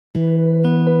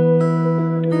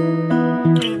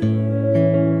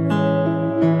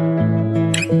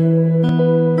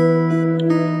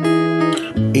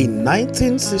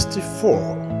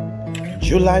1964,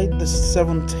 July the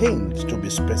 17th to be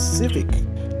specific,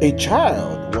 a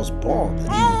child was born into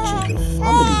the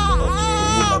family of the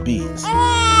Owolabis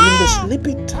in the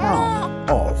sleepy town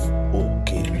of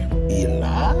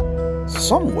Oke-Ila,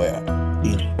 somewhere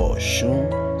in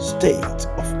Osun State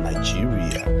of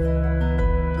Nigeria.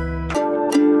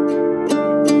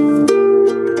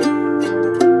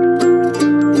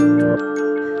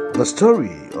 The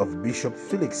story of Bishop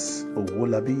Felix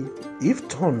Owolabi, if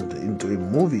turned into a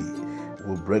movie,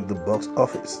 will break the box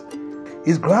office.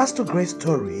 His grass to grace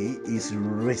story is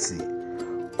racy,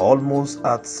 almost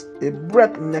at a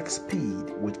breakneck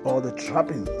speed, with all the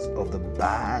trappings of the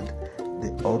bad,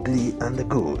 the ugly, and the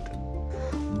good.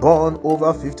 Born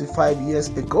over 55 years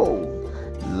ago,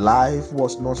 life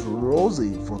was not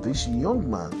rosy for this young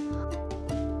man.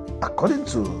 According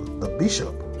to the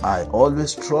bishop, I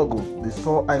always struggled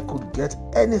before I could get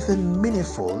anything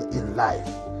meaningful in life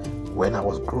when I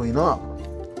was growing up.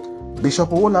 Bishop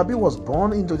Owolabi was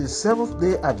born into the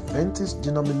Seventh-day Adventist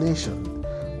denomination,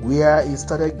 where he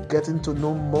started getting to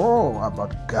know more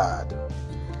about God.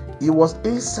 He was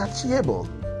insatiable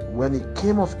when he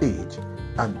came of age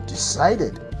and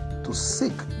decided to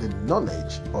seek the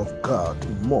knowledge of God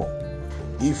more.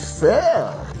 He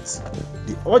felt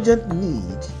the urgent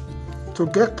need to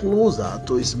get closer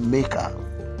to his maker,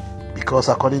 because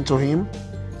according to him,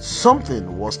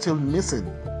 something was still missing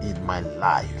in my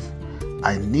life.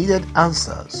 I needed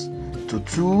answers to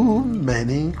too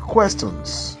many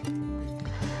questions.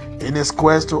 In his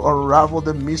quest to unravel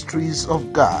the mysteries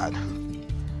of God,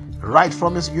 right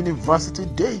from his university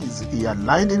days, he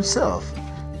aligned himself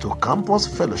to campus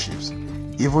fellowships,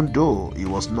 even though he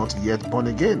was not yet born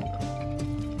again.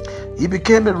 He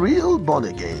became a real born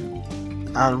again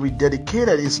and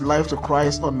rededicated his life to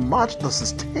Christ on March the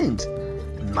 16th,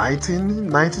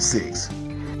 1996.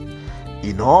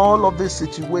 In all of this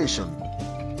situation,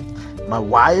 my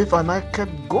wife and I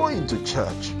kept going to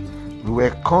church. We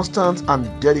were constant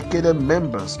and dedicated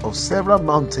members of several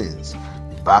mountains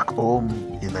back home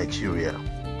in Nigeria.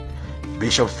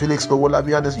 Bishop Felix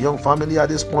Owolabi and his young family at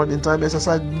this point in time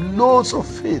exercised loads of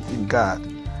faith in God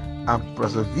and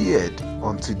persevered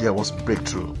until there was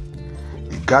breakthrough.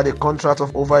 He got a contract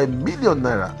of over ₦1 million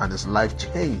and his life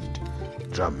changed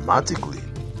dramatically.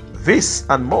 This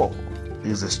and more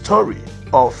is the story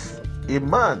of a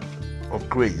man of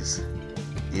grace,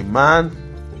 a man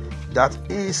that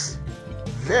is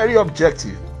very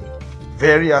objective,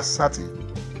 very assertive,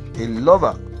 a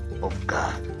lover of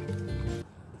God.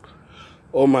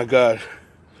 Oh my God,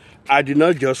 I did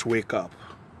not just wake up.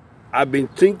 I've been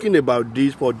thinking about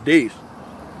this for days.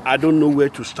 I don't know where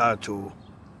to start to.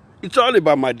 It's all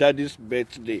about my daddy's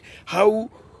birthday. How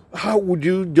would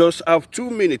you just have 2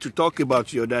 minutes to talk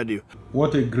about your daddy?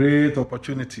 What a great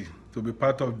opportunity to be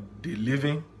part of the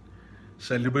living,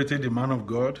 celebrating the man of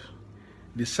God,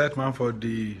 the set man for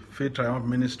the Faith Triumph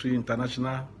Ministry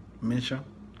International Mission,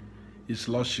 His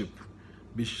Lordship,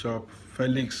 Bishop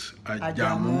Felix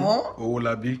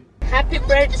Owolabi. Happy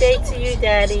birthday to you,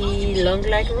 Daddy. Long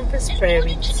life and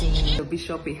prosperity.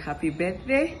 Bishop, a happy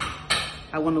birthday.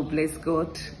 I want to bless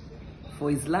God for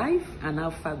his life and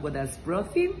how far God has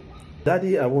brought him.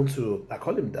 Daddy, I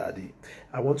call him Daddy.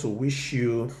 I want to wish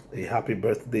you a happy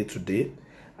birthday today.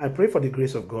 I pray for the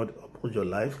grace of God upon your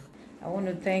life. I want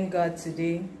to thank God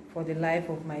today for the life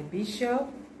of my bishop.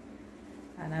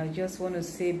 And I just want to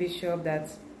say, Bishop, that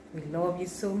we love you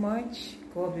so much.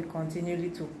 God will continually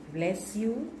to bless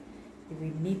you. He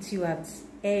will meet you at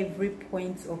every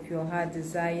point of your heart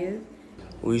desire.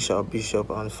 Wish our Bishop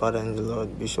and Father in the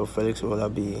Lord, Bishop Felix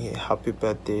Owolabi, a happy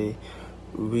birthday.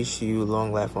 We wish you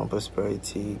long life and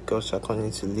prosperity. God shall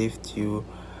continue to lift you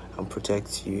and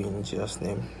protect you in Jesus'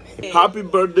 name. Amen. Happy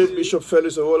birthday, Bishop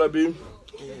Felix Owolabi.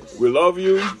 We love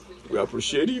you. We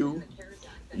appreciate you.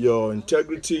 Your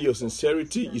integrity, your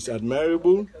sincerity is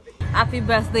admirable. Happy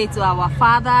birthday to our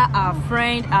father, our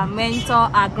friend, our mentor,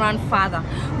 our grandfather.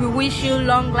 We wish you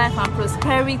long life and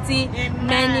prosperity.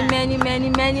 Amen. Many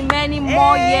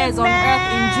more years on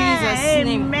earth in Jesus'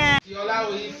 name. The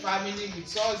Owolabi family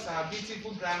with us, our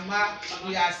beautiful grandma.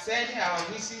 We are sending our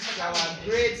wishes to our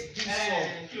great Bishop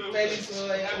Felix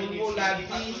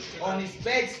Owolabi on his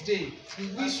birthday. We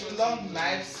wish you long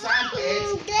life, sound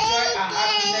health, joy and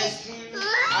happiness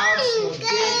throughout your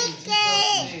day in Jesus'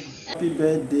 name. Happy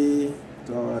birthday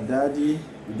to our daddy.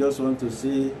 We just want to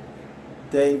say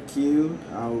thank you.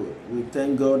 We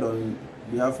thank God on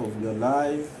behalf of your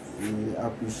life. We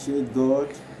appreciate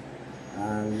God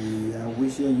and we are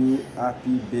wishing you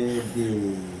happy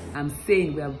birthday. I'm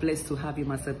saying we are blessed to have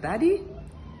him as a daddy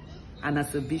and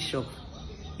as a bishop.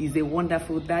 He's a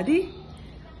wonderful daddy.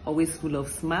 always full of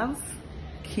smiles,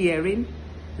 caring,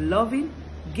 loving,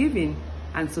 giving,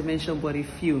 and to mention but a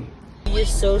few. Thank you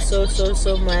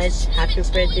so much. Happy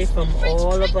birthday from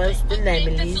all of us, the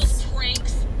Namilis.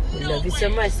 We love you so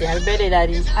much. Happy birthday,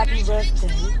 Daddy. Happy birthday.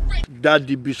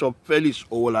 Daddy Bishop Felix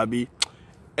Owolabi.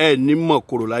 Ní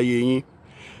mọ̀kòrò láyé yín.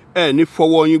 Ní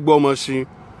fọwọ́ yín gbọ́mọ sí.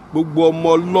 Gbogbo ọmọ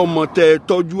ọlọ́mọ tẹ́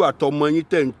tọ́jú àtọmọ yín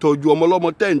tẹ́ ń tọ́jú ọmọ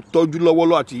ọlọ́mọ tẹ́ ń tọ́jú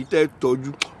lọ́wọ́lọ́wọ́ àti tẹ́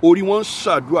tọ́jú. Orí wọn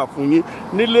ṣàdúrà fún yín.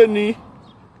 Nílé ni,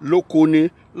 lóko ni,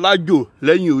 lájò,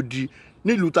 lẹ́yìn odi.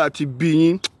 Nílùú tá ti bí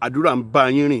yín, àdúrà ń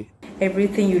bá yín rìn.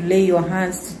 Everything you lay your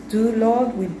hands to do,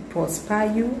 Lord, will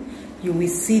prosper you. You will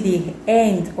see the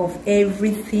end of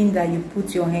everything that you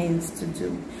put your hands to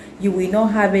do. You will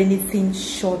not have anything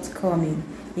shortcoming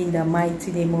in the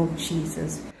mighty name of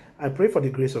Jesus. I pray for the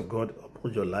grace of God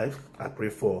upon your life. I pray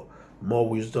for more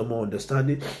wisdom, more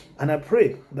understanding. And I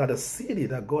pray that the city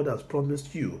that God has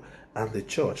promised you and the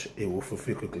church, it will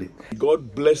fulfill quickly.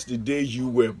 God bless the day you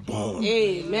were born.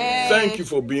 Amen. Thank you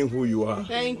for being who you are.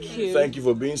 Thank you. Thank you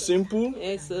for being simple.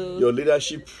 Yes, your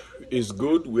leadership is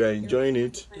good. We are enjoying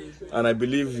it. And I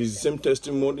believe it's the same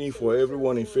testimony for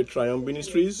everyone in Faith Triumph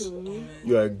Ministries.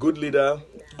 You are a good leader.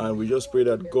 And we just pray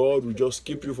that God will just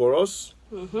keep you for us.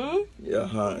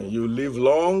 You live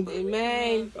long.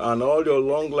 Amen. And all your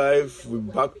long life will be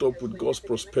backed up with God's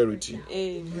prosperity.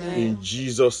 Amen. In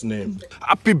Jesus' name.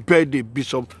 Happy birthday,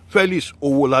 Bishop Felix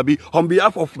Owolabi. On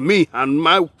behalf of me and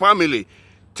my family,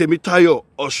 Temitayo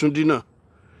Osundina,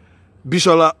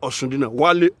 Bisola Osundina,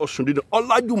 Wale Osundina,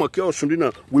 Olajumoke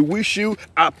Osundina, we wish you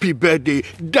happy birthday,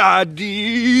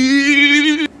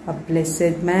 Daddy. A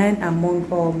blessed man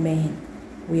among all men.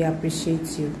 We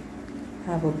appreciate you.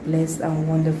 Have a blessed and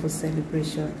wonderful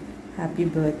celebration. Happy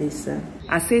birthday, sir.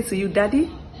 I say to you,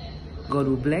 Daddy, God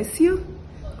will bless you.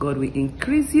 God will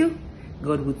increase you.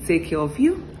 God will take care of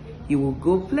you. You will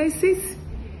go places.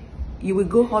 You will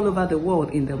go all over the world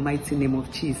in the mighty name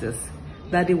of Jesus.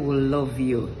 Daddy will love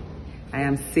you. I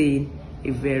am saying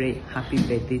a very happy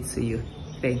birthday to you.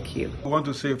 Thank you. I want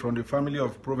to say from the family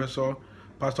of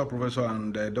Pastor Professor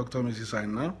and Dr. Mrs.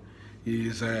 Aina,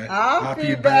 is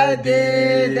happy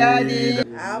birthday, Daddy.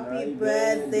 Happy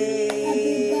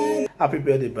birthday. Happy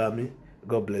birthday, Bami.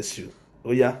 God bless you.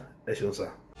 Oh yeah, let's show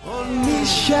sir.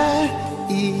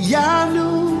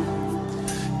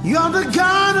 You're the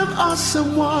God of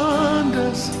awesome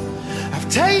wonders. I've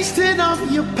tasted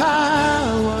of your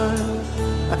power.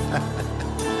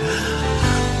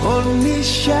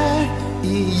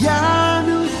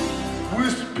 We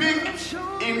speak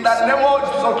in the name of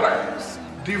Jesus Christ.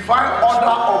 Divine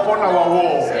order upon our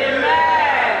walls.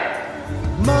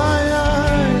 Amen. My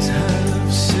eyes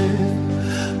have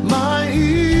seen, my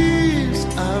ears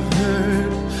have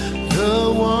heard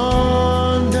the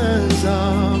wonders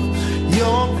of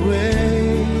your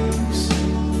grace.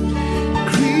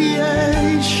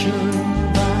 Creation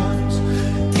bows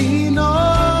in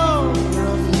awe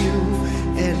of you,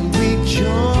 and we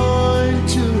join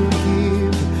to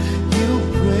give you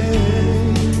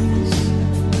praise.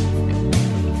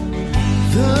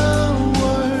 The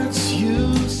words you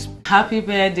speak. Happy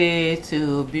birthday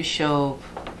to Bishop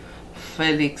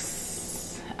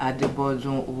Felix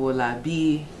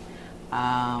Owolabi.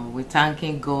 We're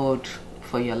thanking God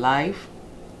for your life,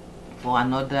 for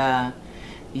another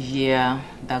year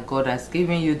that God has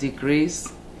given you the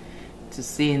grace to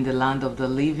see in the land of the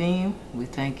living. We're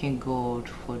thanking God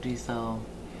for this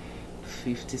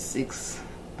 56th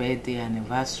birthday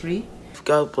anniversary.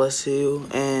 God bless you,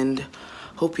 and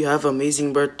hope you have an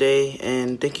amazing birthday,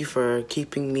 and thank you for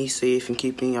keeping me safe and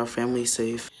keeping our family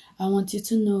safe. I want you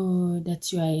to know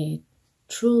that you are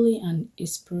truly an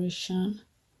inspiration,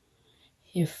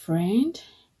 a friend,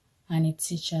 and a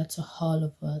teacher to all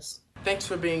of us. Thanks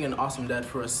for being an awesome dad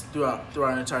for us throughout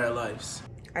our entire lives.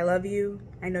 I love you.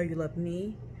 I know you love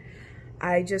me.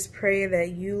 I just pray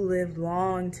that you live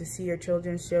long to see your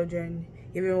children's children,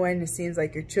 even when it seems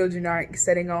like your children aren't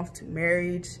setting off to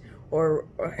marriage or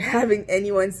having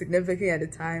anyone significant at a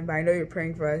time. But I know you're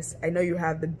praying for us. I know you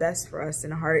have the best for us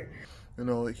in heart. You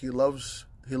know, he loves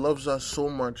us so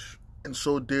much and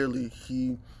so dearly.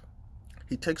 He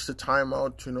takes the time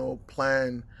out to, you know,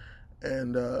 plan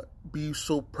and be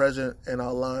so present in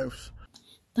our lives.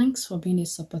 Thanks for being a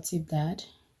supportive dad.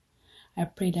 I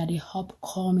pray that the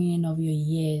upcoming of your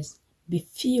years be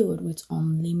filled with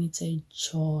unlimited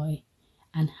joy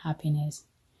and happiness.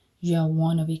 You are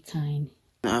one of a kind.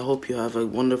 I hope you have a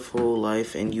wonderful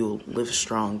life and you'll live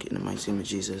strong in the mighty name of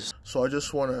Jesus. So I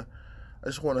just wanna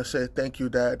say thank you,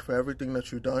 Dad, for everything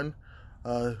that you've done.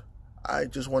 I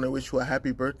just want to wish you a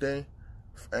happy birthday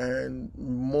and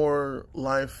more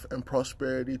life and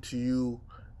prosperity to you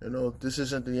You know, this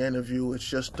isn't the end of you. It's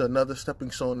just another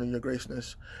stepping stone in your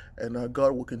greatness. And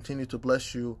God will continue to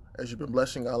bless you as you've been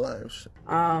blessing our lives.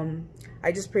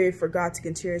 I just pray for God to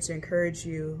continue to encourage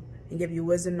you and give you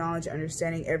wisdom, knowledge,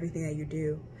 understanding everything that you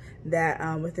do.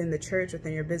 That within the church,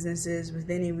 within your businesses,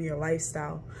 within even your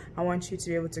lifestyle. I want you to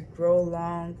be able to grow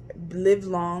long,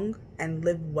 and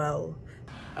live well.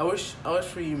 I wish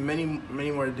for you many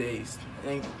more days.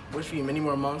 I wish for you many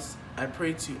more months. I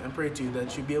pray to you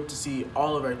that you'll be able to see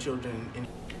all of our children.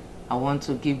 I want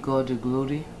to give God the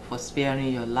glory for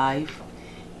sparing your life.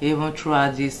 Even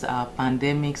throughout this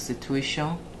pandemic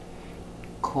situation,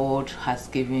 God has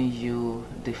given you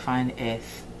divine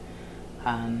health.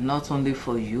 And not only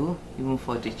for you, even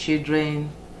for the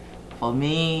children, for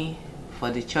me,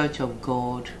 for the Church of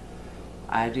God.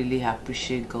 I really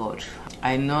appreciate God.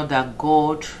 I know that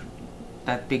God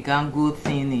that began good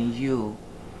thing in you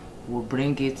will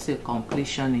bring it to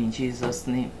completion in Jesus'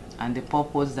 name. And the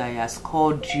purpose that He has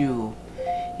called you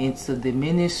into the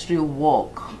ministry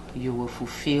work, you will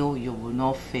fulfill, you will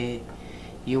not fail,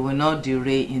 you will not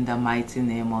derail in the mighty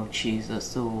name of Jesus.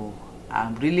 So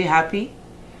I'm really happy.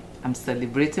 I'm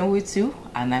celebrating with you,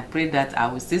 and I pray that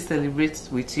I will still celebrate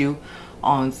with you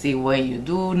until when you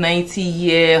do 90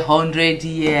 years, 100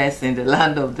 years in the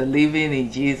land of the living,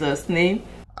 in Jesus' name.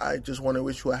 I just want to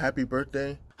wish you a happy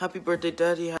birthday. Happy birthday,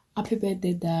 Daddy. Happy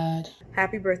birthday, Dad.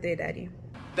 Happy birthday, Daddy.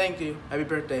 Thank you. Happy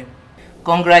birthday.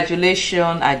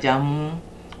 Congratulations, Ajamu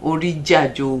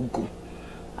Orijajogu.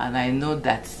 And I know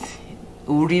that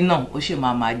Urino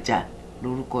Oshimamaja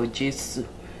Loruko Jesu.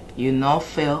 You not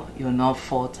fail, you not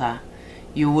falter.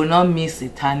 You will not miss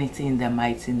eternity in the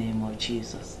mighty name of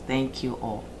Jesus. Thank you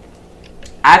all.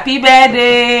 Happy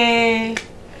birthday!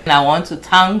 I want to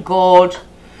thank God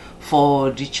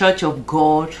for the Church of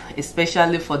God,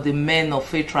 especially for the men of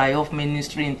Faith Triumph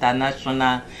Ministry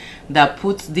International that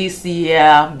put this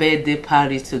year birthday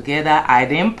party together. I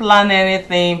didn't plan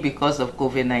anything because of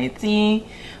COVID-19,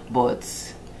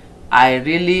 but I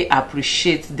really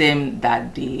appreciate them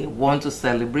that they want to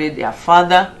celebrate their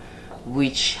father,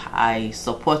 which I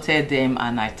supported them,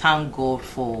 and I thank God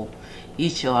for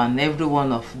each and every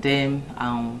one of them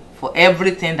and for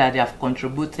everything that they have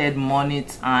contributed, money,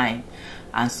 time,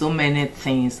 and so many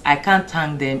things. I can't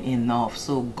thank them enough.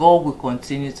 So God will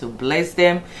continue to bless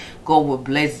them. God will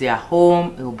bless their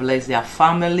home. He will bless their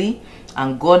family.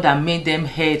 And God that made them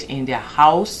head in their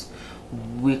house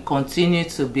will continue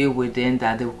to be with them,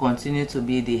 that they will continue to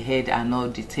be the head and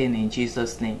not the tail, in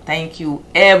Jesus' name. Thank you,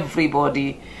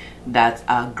 everybody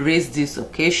that graced this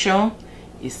occasion.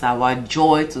 It's our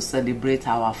joy to celebrate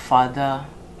our father,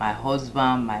 my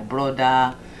husband, my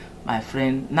brother, my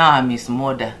friend. Now I'm his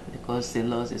mother because he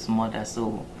lost his mother,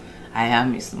 so I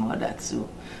am his mother too.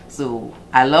 So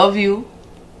I love you,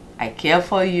 I care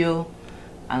for you,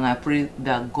 and I pray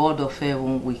that God of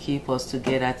heaven will keep us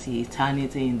together to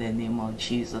eternity in the name of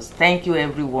Jesus. Thank you,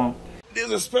 everyone. This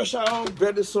is a special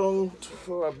birthday song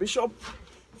for our Bishop,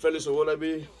 Felix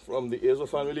Owolabi from the Azo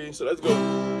family. So let's go.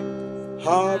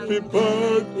 Happy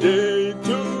birthday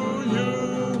to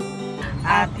you.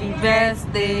 Happy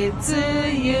birthday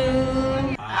to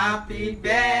you. Happy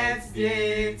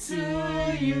birthday to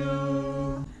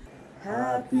you.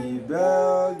 Happy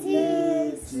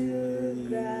birthday to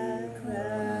you.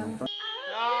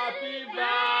 Happy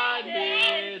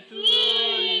birthday to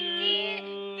you.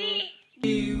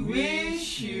 We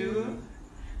wish you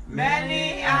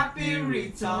many happy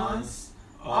returns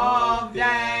of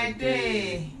the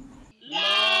day.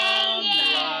 Long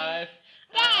life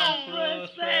and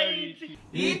prosperity.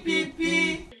 Hip, hip,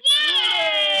 hip.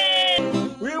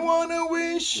 We wanna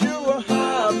wish you a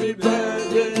happy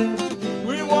birthday.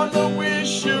 We wanna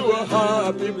wish you a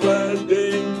happy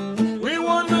birthday. We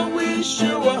wanna wish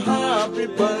you a happy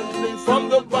birthday from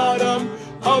the bottom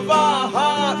of our heart.